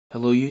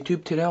Hello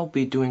YouTube, today I'll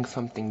be doing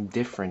something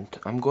different.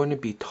 I'm going to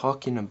be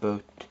talking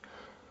about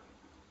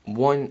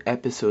one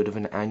episode of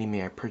an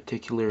anime I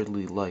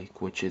particularly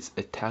like, which is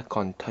Attack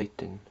on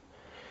Titan.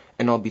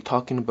 And I'll be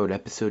talking about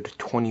episode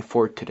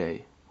 24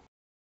 today.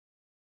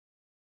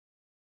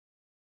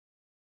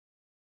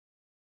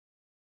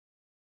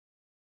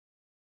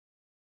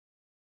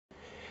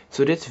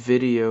 So this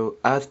video,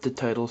 as the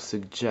title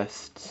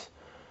suggests,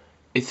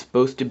 is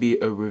supposed to be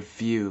a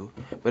review,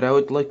 but I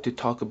would like to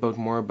talk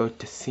more about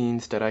the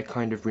scenes that I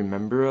kind of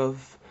remember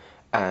of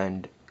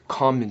and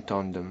comment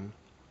on them.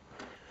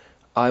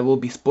 I will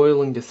be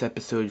spoiling this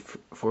episode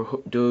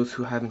for those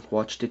who haven't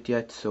watched it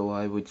yet, so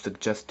I would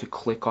suggest to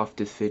click off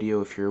this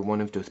video if you're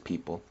one of those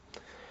people.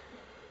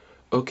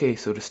 Okay,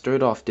 so to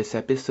start off this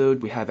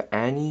episode, we have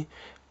Annie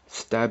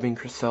stabbing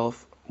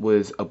herself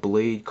with a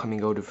blade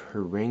coming out of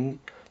her ring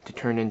to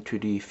turn into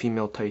the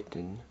female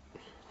Titan.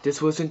 This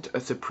wasn't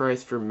a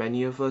surprise for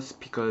many of us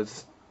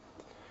because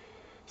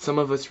some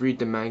of us read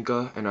the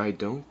manga and I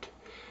don't.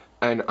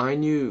 And I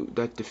knew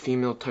that the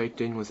female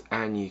Titan was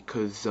Annie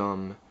because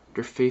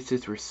their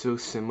faces were so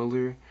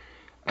similar,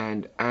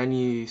 and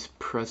Annie's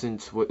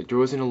presence, there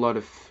wasn't a lot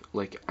of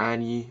like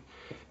Annie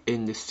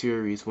in the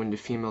series when the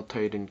female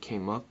Titan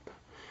came up.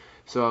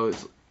 So I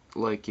was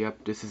like,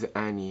 yep, this is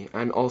Annie,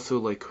 and also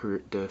like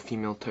the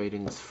female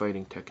Titan's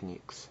fighting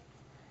techniques.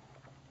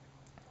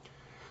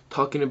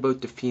 Talking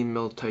about the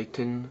female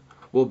Titan,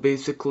 well,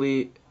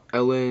 basically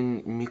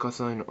Ellen,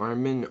 Mikasa, and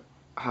Armin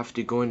have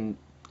to go in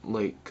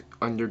like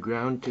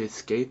underground to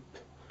escape,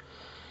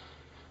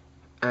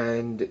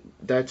 and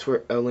that's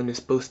where Ellen is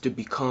supposed to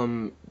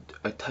become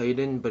a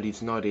Titan, but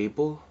he's not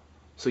able,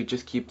 so he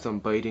just keeps on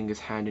biting his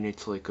hand and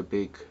it's like a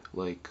big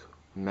like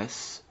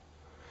mess.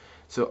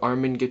 So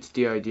Armin gets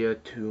the idea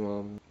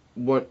to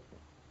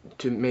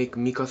make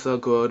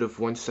Mikasa go out of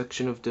one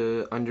section of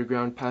the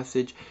underground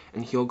passage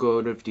and he'll go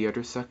out of the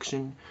other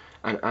section,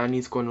 and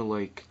Annie's gonna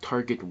like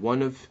target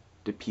one of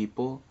the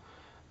people,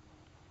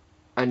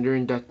 and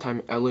during that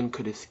time Ellen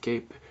could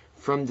escape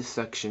from the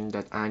section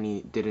that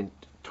Annie didn't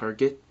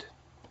target.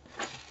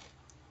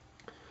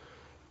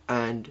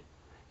 And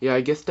yeah,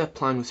 I guess that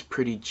plan was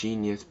pretty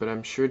genius, but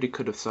I'm sure they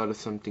could have thought of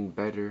something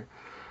better.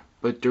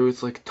 But there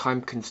was like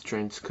time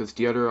constraints because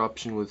the other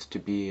option was to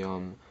be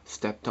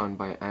stepped on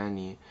by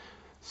Annie.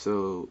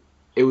 So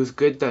it was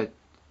good that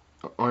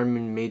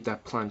Armin made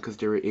that plan because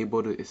they were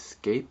able to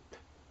escape.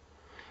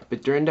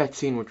 But during that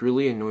scene, what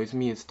really annoys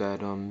me is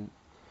that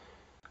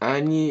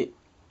Annie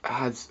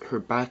has her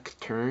back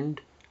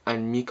turned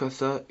and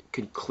Mikasa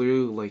could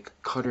clearly like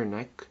cut her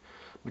neck,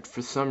 but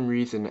for some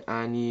reason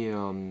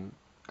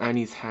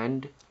Annie's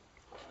hand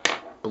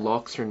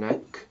blocks her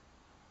neck,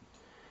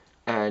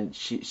 and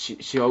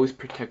she always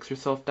protects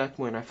herself that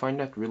way, and I find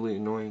that really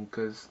annoying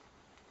because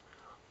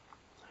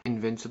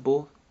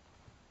invincible.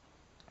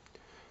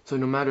 So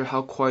no matter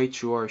how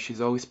quiet you are,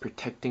 she's always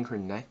protecting her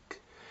neck.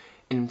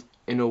 In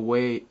a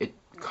way, it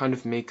kind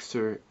of makes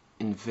her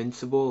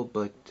invincible,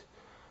 but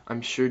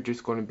I'm sure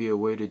there's going to be a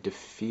way to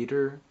defeat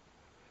her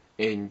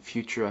in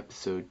future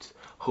episodes.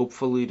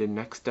 Hopefully the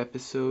next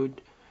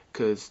episode,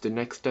 because the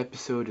next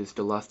episode is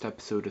the last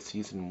episode of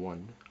season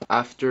 1.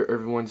 After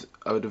everyone's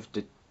out of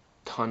the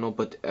tunnel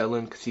but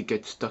Ellen, because he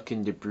gets stuck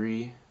in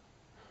debris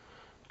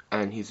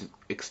and he's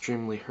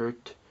extremely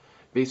hurt.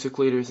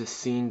 Basically there's a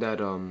scene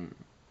that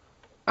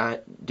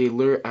they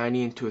lure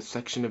Annie into a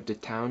section of the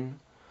town,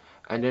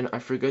 and then I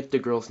forget the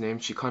girl's name.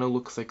 She kind of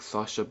looks like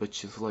Sasha, but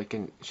she's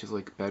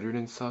like better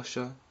than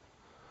Sasha,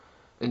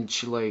 and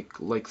she like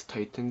likes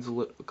Titans a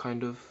little,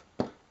 kind of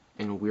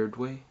in a weird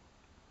way.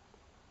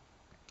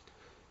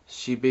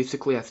 She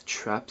basically has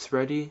traps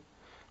ready,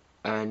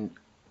 and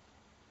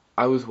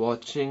I was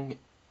watching,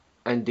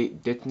 and they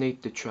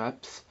detonate the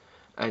traps,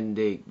 and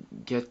they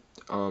get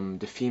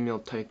the female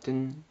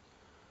Titan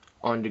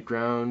on the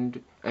ground,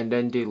 and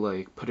then they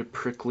like put a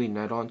prickly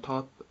net on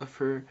top of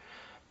her.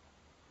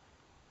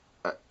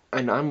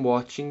 And I'm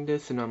watching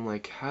this and I'm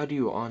like, how do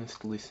you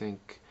honestly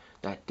think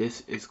that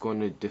this is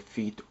going to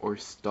defeat or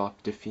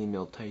stop the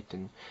female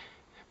Titan?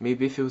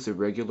 Maybe if it was a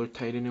regular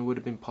Titan it would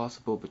have been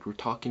possible, but we're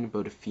talking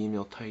about a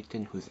female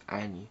Titan who's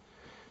Annie.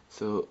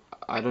 So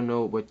I don't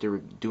know what they were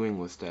doing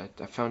with that.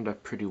 I found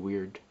that pretty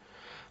weird.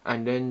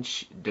 And then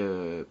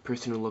the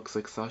person who looks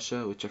like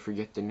Sasha, which I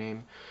forget the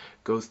name,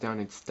 goes down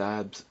and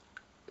stabs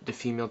the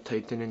female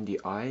Titan in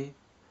the eye.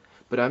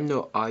 But I'm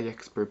no eye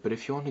expert, but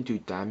if you want to do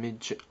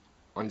damage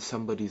on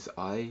somebody's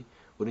eye,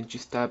 wouldn't you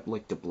stab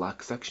like the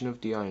black section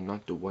of the eye and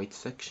not the white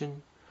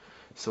section?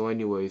 So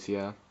anyways,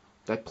 yeah,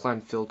 that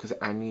plan failed because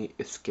Annie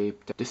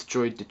escaped,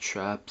 destroyed the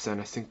traps, and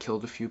I think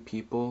killed a few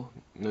people.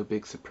 No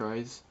big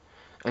surprise.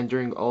 And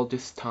during all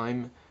this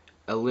time,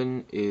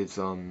 Ellen is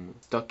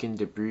stuck in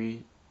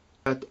debris.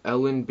 That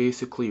Ellen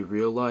basically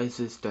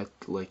realizes that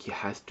like he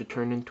has to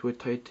turn into a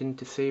Titan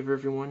to save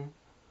everyone.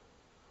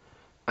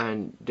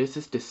 And this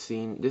is the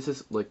scene, this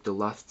is like the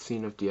last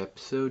scene of the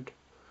episode.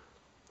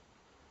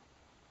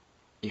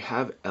 You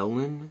have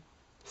Ellen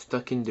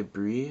stuck in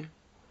debris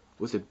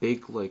with a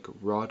big like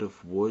rod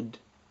of wood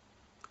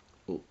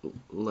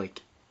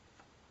like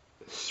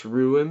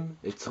through him.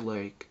 It's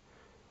like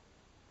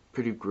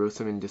pretty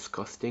gruesome and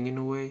disgusting in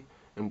a way,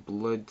 and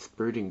blood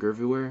spurting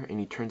everywhere, and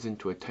he turns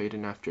into a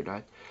titan after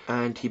that.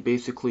 And he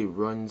basically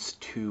runs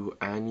to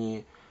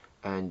Annie,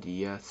 and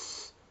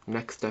yes,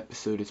 next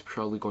episode is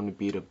probably going to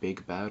be the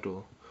big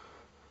battle.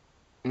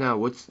 Now,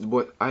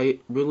 what I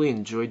really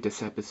enjoyed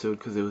this episode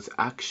because it was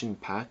action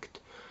packed.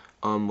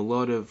 A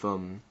lot of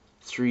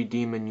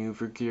 3D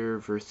maneuver gear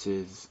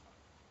versus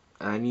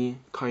Annie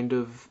kind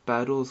of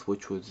battles,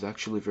 which was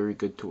actually very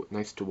good to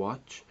nice to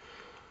watch.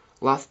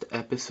 Last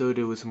episode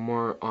it was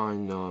more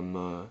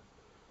on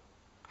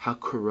how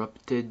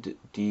corrupted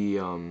the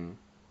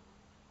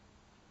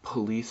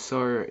police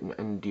are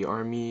and the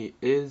army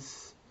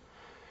is.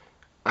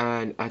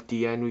 And at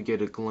the end we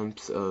get a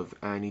glimpse of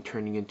Annie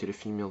turning into the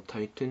female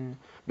Titan.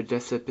 But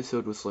this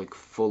episode was like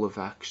full of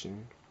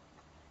action.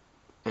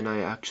 And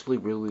I actually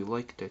really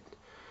liked it.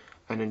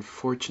 And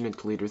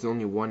unfortunately there's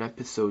only one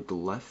episode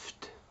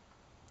left.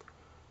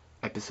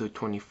 Episode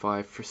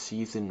 25 for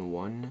season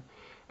 1.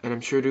 And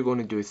I'm sure they're going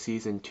to do a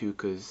season 2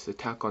 because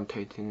Attack on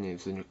Titan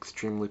is an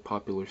extremely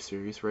popular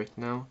series right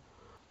now.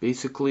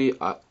 Basically,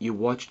 you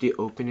watch the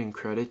opening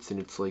credits and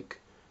it's like,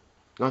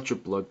 not your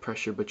blood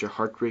pressure, but your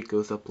heart rate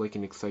goes up like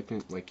in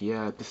excitement. Like,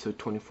 yeah, episode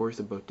 24 is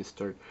about to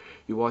start.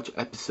 You watch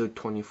episode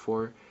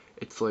 24,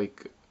 it's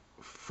like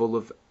full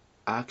of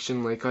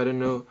action. Like, I don't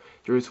know,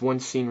 there was one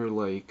scene where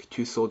like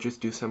 2 soldiers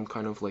do some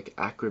kind of like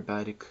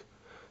acrobatic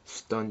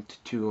stunt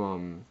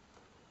to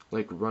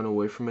like run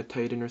away from a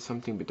titan or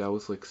something, but that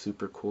was like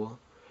super cool.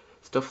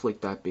 Stuff like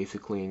that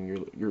basically,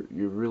 and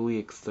you're really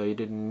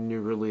excited, and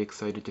you're really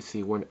excited to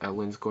see when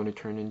Ellen's going to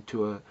turn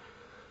into a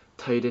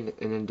titan,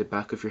 and in the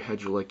back of your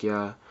head you're like,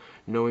 yeah,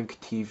 knowing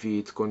TV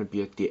it's going to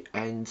be at the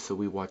end, so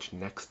we watch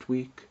next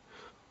week.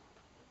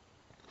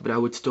 But I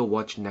would still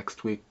watch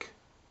next week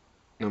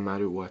no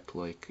matter what,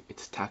 like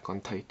it's Attack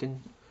on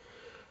Titan.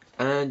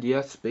 And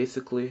yes,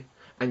 basically,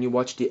 and you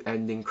watch the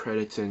ending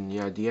credits, and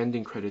yeah, the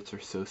ending credits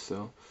are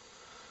so.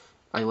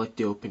 I like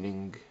the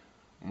opening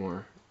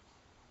more.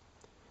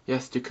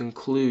 Yes, to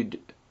conclude,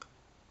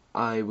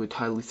 I would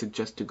highly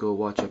suggest to go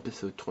watch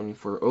episode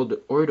 24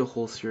 or the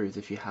whole series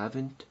if you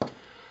haven't.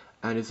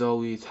 And as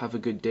always, have a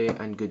good day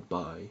and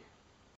goodbye.